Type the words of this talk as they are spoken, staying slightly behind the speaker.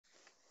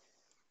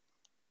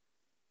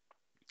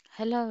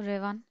Hello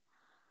everyone.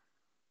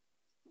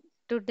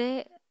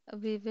 Today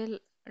we will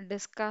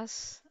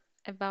discuss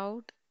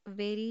about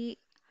very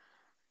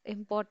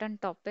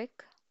important topic,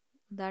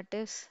 that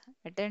is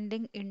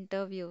attending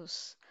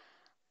interviews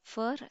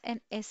for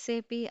an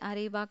SAP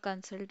Ariba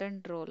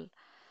consultant role.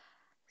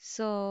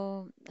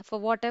 So for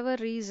whatever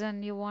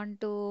reason you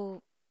want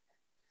to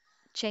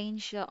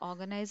change your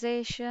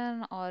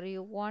organization or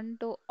you want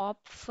to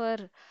opt for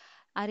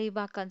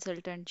Ariba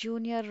consultant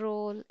junior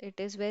role, it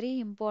is very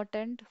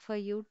important for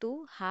you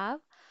to have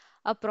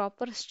a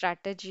proper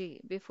strategy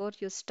before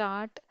you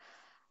start,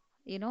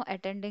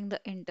 attending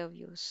the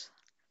interviews.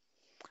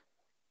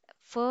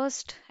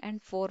 First and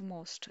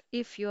foremost,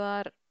 if you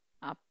are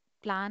uh,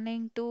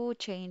 planning to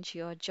change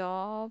your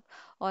job,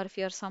 or if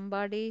you're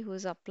somebody who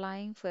is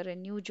applying for a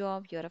new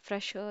job, you're a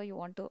fresher, you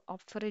want to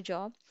opt for a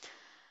job,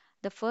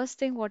 the first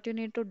thing what you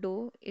need to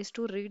do is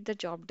to read the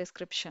job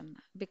description,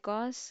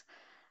 because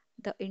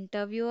the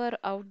interviewer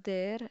out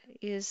there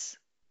is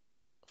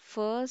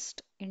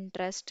first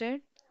interested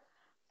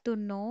to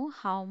know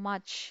how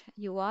much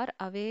you are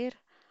aware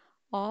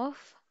of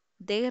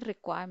their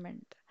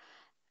requirement.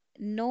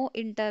 No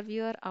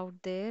interviewer out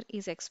there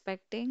is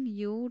expecting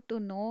you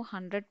to know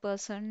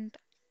 100%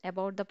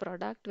 about the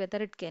product,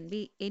 whether it can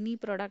be any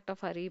product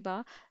of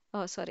Ariba,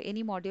 sorry,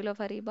 any module of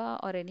Ariba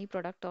or any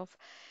product of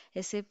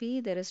SAP.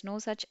 There is no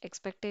such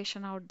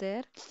expectation out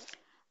there.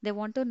 They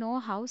want to know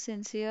how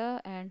sincere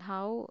and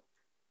how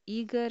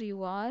eager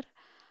you are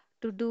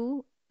to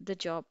do the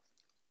job.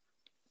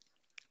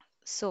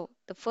 So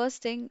the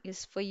first thing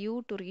is for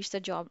you to read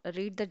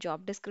the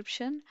job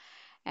description,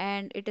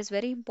 and it is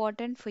very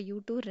important for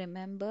you to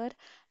remember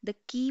the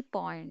key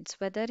points,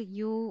 whether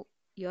you're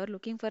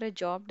looking for a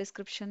job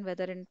description,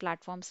 whether in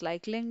platforms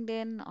like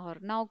LinkedIn or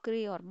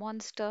Naukri or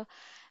Monster,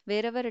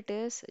 wherever it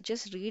is,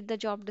 just read the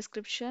job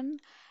description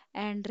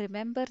and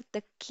remember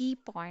the key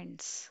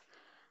points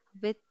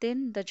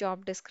within the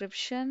job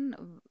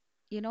description,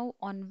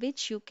 on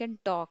which you can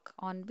talk,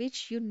 on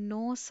which you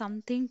know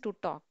something to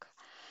talk.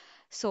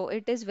 So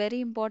it is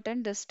very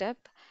important, this step.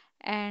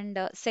 And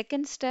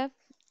second step,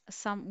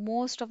 some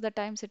most of the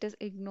times it is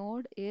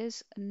ignored,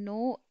 is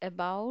know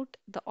about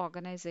the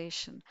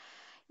organization.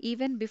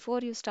 Even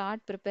before you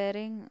start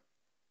preparing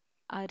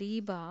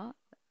Ariba,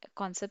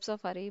 concepts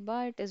of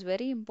Ariba, it is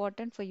very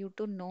important for you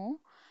to know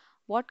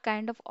what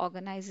kind of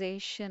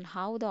organization,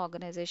 how the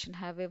organization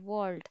have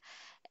evolved.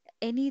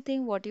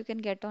 Anything what you can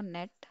get on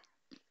net,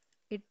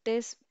 it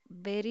is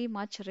very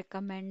much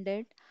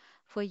recommended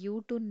for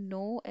you to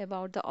know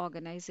about the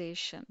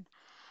organization.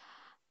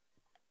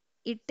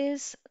 It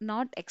is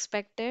not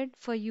expected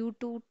for you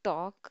to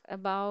talk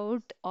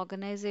about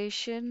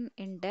organization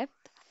in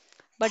depth,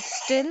 but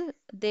still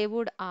they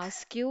would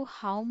ask you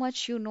how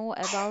much you know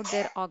about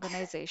their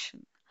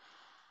organization.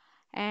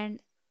 And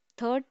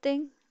third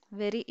thing,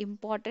 very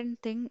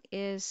important thing,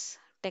 is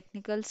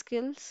technical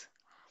skills.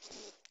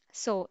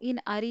 So in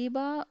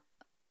Ariba,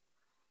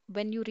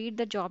 when you read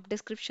the job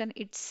description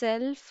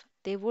itself,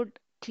 they would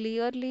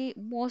clearly,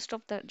 most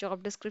of the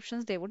job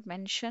descriptions, they would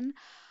mention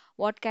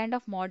what kind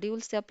of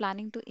modules they are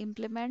planning to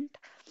implement.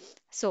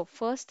 So,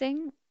 first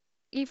thing,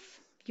 if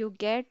you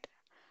get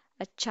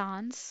a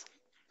chance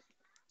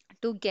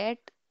to get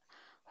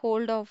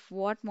hold of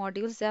what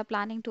modules they are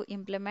planning to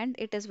implement,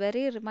 it is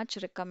very much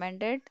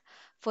recommended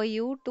for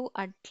you to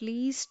at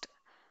least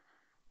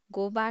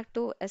go back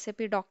to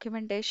SAP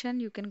documentation.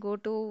 You can go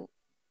to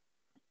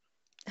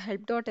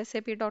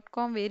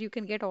help.sap.com, where you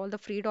can get all the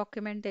free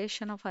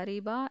documentation of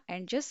Ariba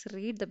and just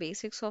read the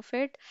basics of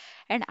it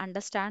and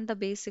understand the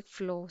basic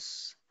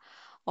flows.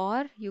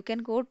 Or you can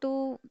go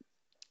to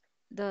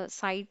the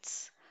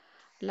sites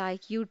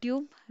like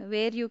YouTube,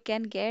 where you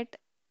can get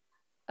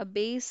a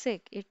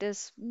basic. It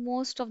is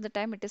most of the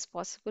time it is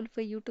possible for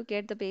you to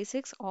get the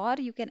basics, or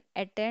you can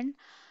attend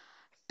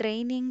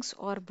trainings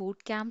or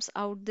boot camps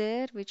out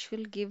there, which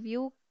will give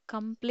you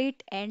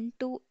complete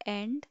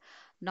end-to-end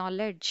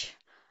knowledge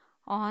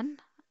on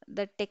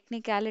the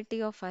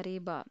technicality of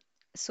Ariba.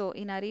 So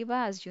in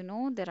Ariba, as you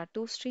know, there are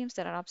two streams.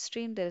 There are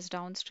upstream, there is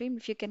downstream.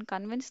 If you can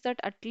convince that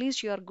at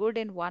least you are good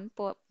in one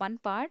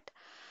part,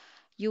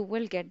 you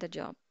will get the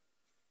job.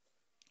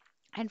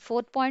 And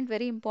fourth point,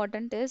 very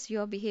important, is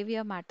your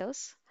behavior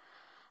matters.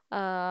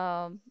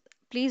 Um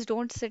Please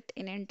don't sit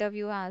in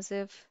interview as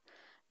if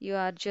you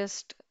are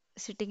just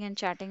sitting and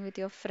chatting with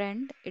your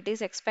friend. It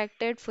is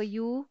expected for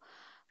you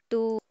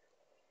to,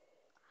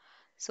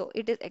 so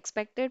it is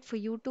expected for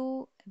you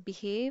to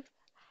behave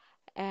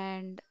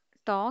and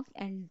talk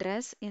and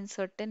dress in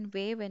certain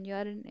way when you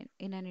are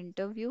in an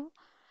interview.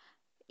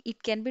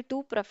 It can be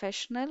too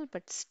professional,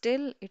 but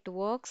still it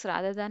works,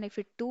 rather than if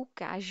it too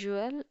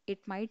casual, it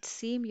might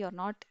seem you're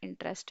not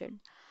interested.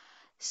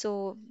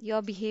 So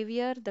your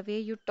behavior, the way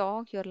you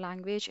talk, your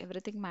language,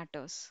 everything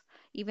matters,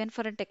 even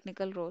for a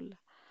technical role.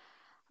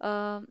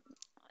 Um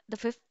the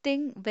fifth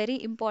thing,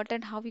 very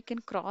important, how you can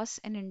cross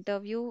an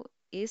interview,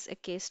 is a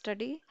case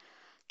study.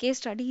 Case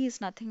study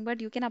is nothing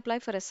but you can apply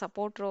for a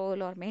support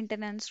role or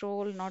maintenance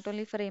role, not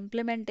only for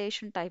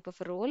implementation type of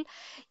a role.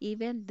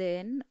 Even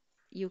then,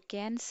 you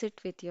can sit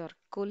with your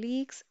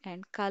colleagues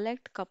and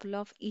collect couple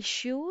of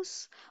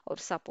issues or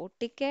support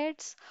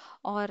tickets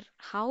or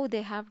how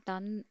they have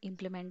done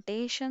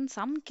implementation,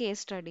 some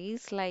case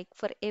studies like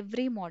for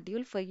every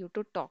module for you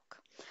to talk.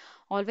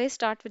 Always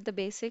start with the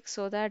basics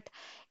so that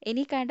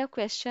any kind of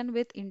question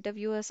with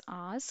interviewers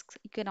asks,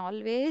 you can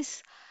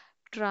always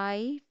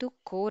try to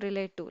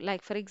correlate to.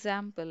 Like for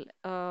example,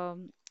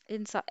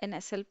 in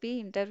SLP,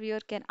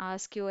 interviewer can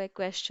ask you a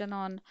question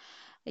on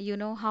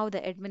how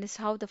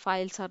how the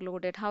files are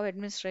loaded, how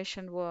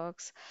administration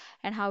works,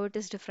 and how it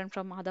is different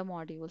from other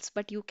modules.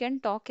 But you can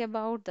talk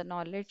about the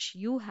knowledge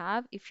you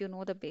have if you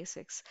know the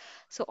basics.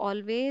 So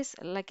always,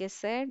 like I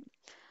said,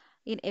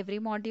 in every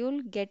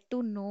module, get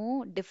to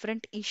know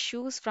different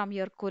issues from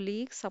your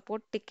colleagues,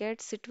 support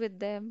tickets, sit with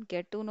them,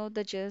 get to know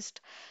the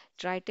gist,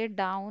 write it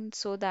down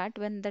so that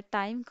when the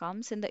time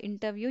comes in the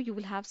interview, you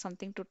will have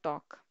something to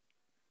talk.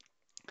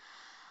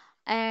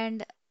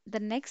 And the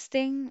next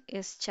thing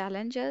is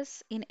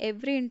challenges. In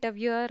every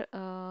interviewer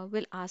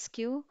will ask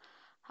you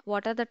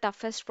what are the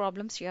toughest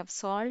problems you have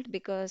solved,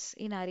 because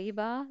in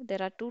Ariba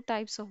there are two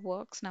types of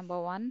works.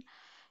 Number one,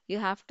 you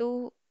have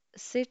to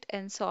sit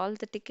and solve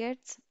the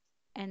tickets,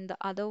 and the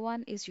other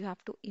one is you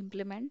have to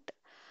implement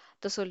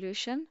the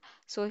solution.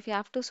 So if you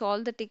have to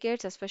solve the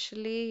tickets,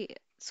 especially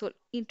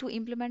to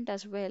implement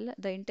as well,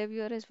 the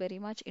interviewer is very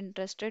much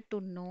interested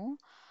to know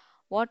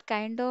what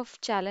kind of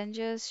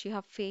challenges you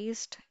have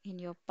faced in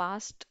your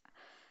past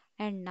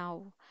and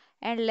now.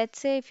 And let's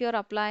say if you're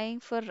applying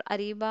for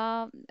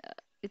Ariba,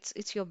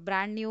 it's your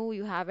brand new,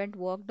 you haven't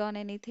worked on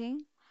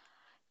anything.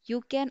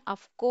 You can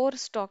of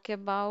course talk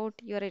about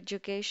your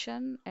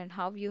education and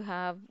how you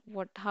have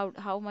what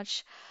how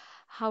much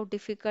how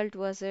difficult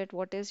was it,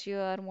 what is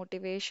your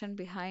motivation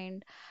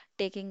behind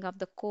taking up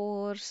the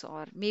course,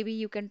 or maybe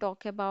you can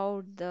talk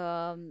about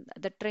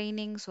the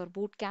trainings or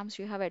boot camps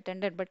you have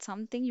attended, but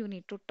something you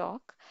need to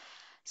talk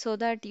so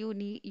that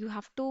you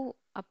have to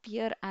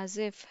appear as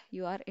if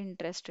you are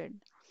interested.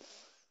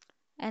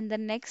 And the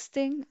next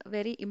thing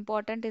very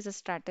important is a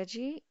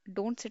strategy.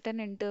 Don't sit an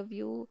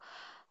interview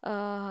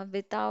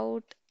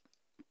without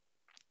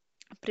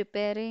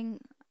preparing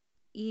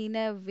in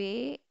a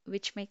way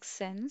which makes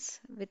sense,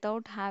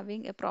 without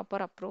having a proper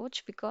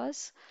approach,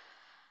 because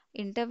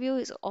interview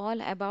is all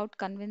about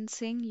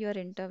convincing your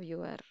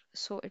interviewer.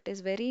 So it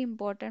is very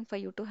important for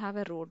you to have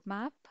a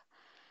roadmap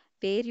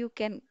where you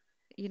can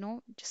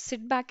just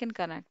sit back and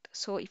connect.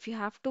 So if you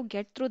have to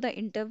get through the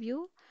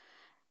interview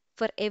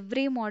for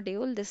every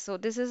module,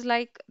 this is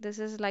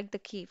like the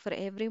key. For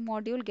every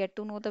module, get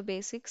to know the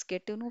basics,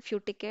 get to know few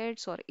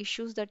tickets or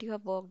issues that you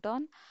have worked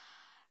on,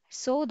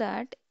 so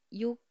that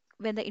you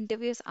when the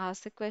interviewers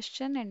ask the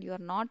question and you are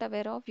not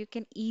aware of, you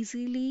can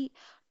easily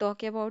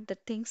talk about the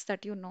things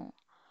that you know.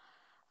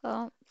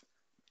 uh,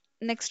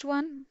 Next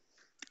one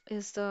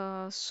is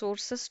the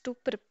sources to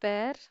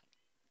prepare.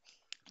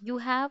 You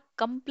have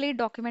complete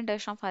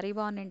documentation of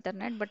Ariba on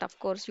internet, but of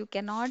course you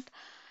cannot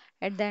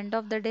at the end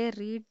of the day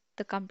read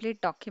the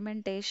complete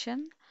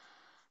documentation,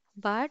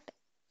 but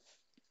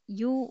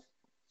you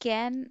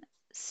can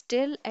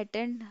still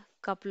attend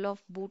couple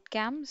of boot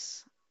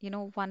camps,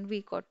 1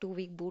 week or 2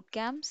 week boot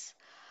camps,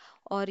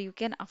 or you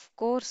can of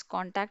course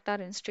contact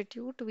our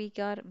institute.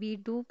 We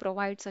do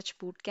provide such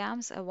boot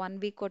camps, a 1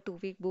 week or 2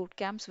 week boot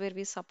camps where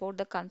we support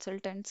the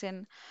consultants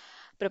in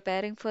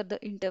preparing for the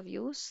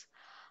interviews,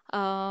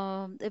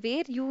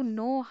 where you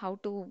know how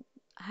to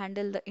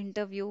handle the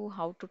interview,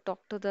 how to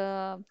talk to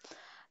the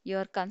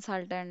your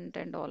consultant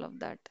and all of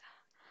that.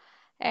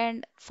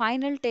 And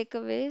final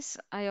takeaways,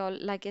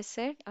 like I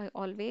said, I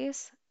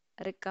always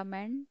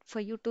recommend for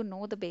you to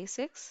know the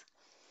basics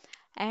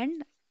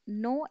and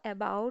know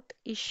about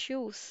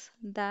issues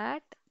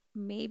that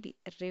maybe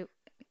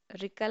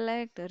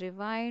recollect,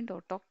 rewind,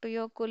 or talk to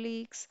your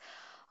colleagues,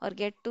 or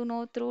get to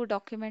know through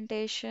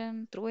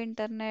documentation, through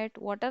internet,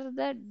 what are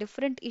the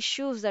different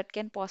issues that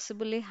can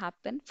possibly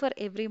happen for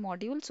every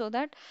module, so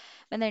that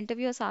when the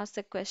interviewers ask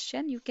the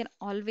question, you can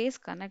always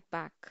connect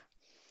back.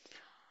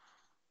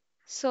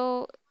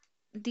 So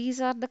these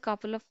are the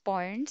couple of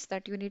points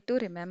that you need to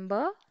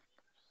remember.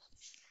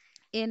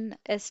 In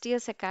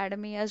STS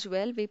Academy as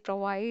well, we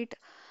provide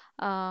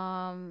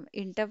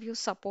interview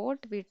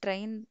support. We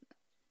train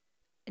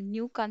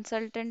new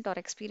consultant or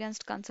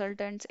experienced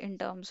consultants in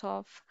terms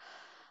of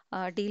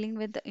dealing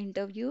with the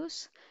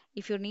interviews.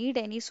 If you need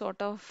any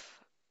sort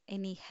of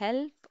any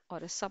help or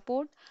a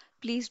support,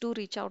 please do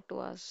reach out to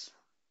us.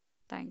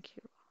 Thank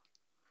you.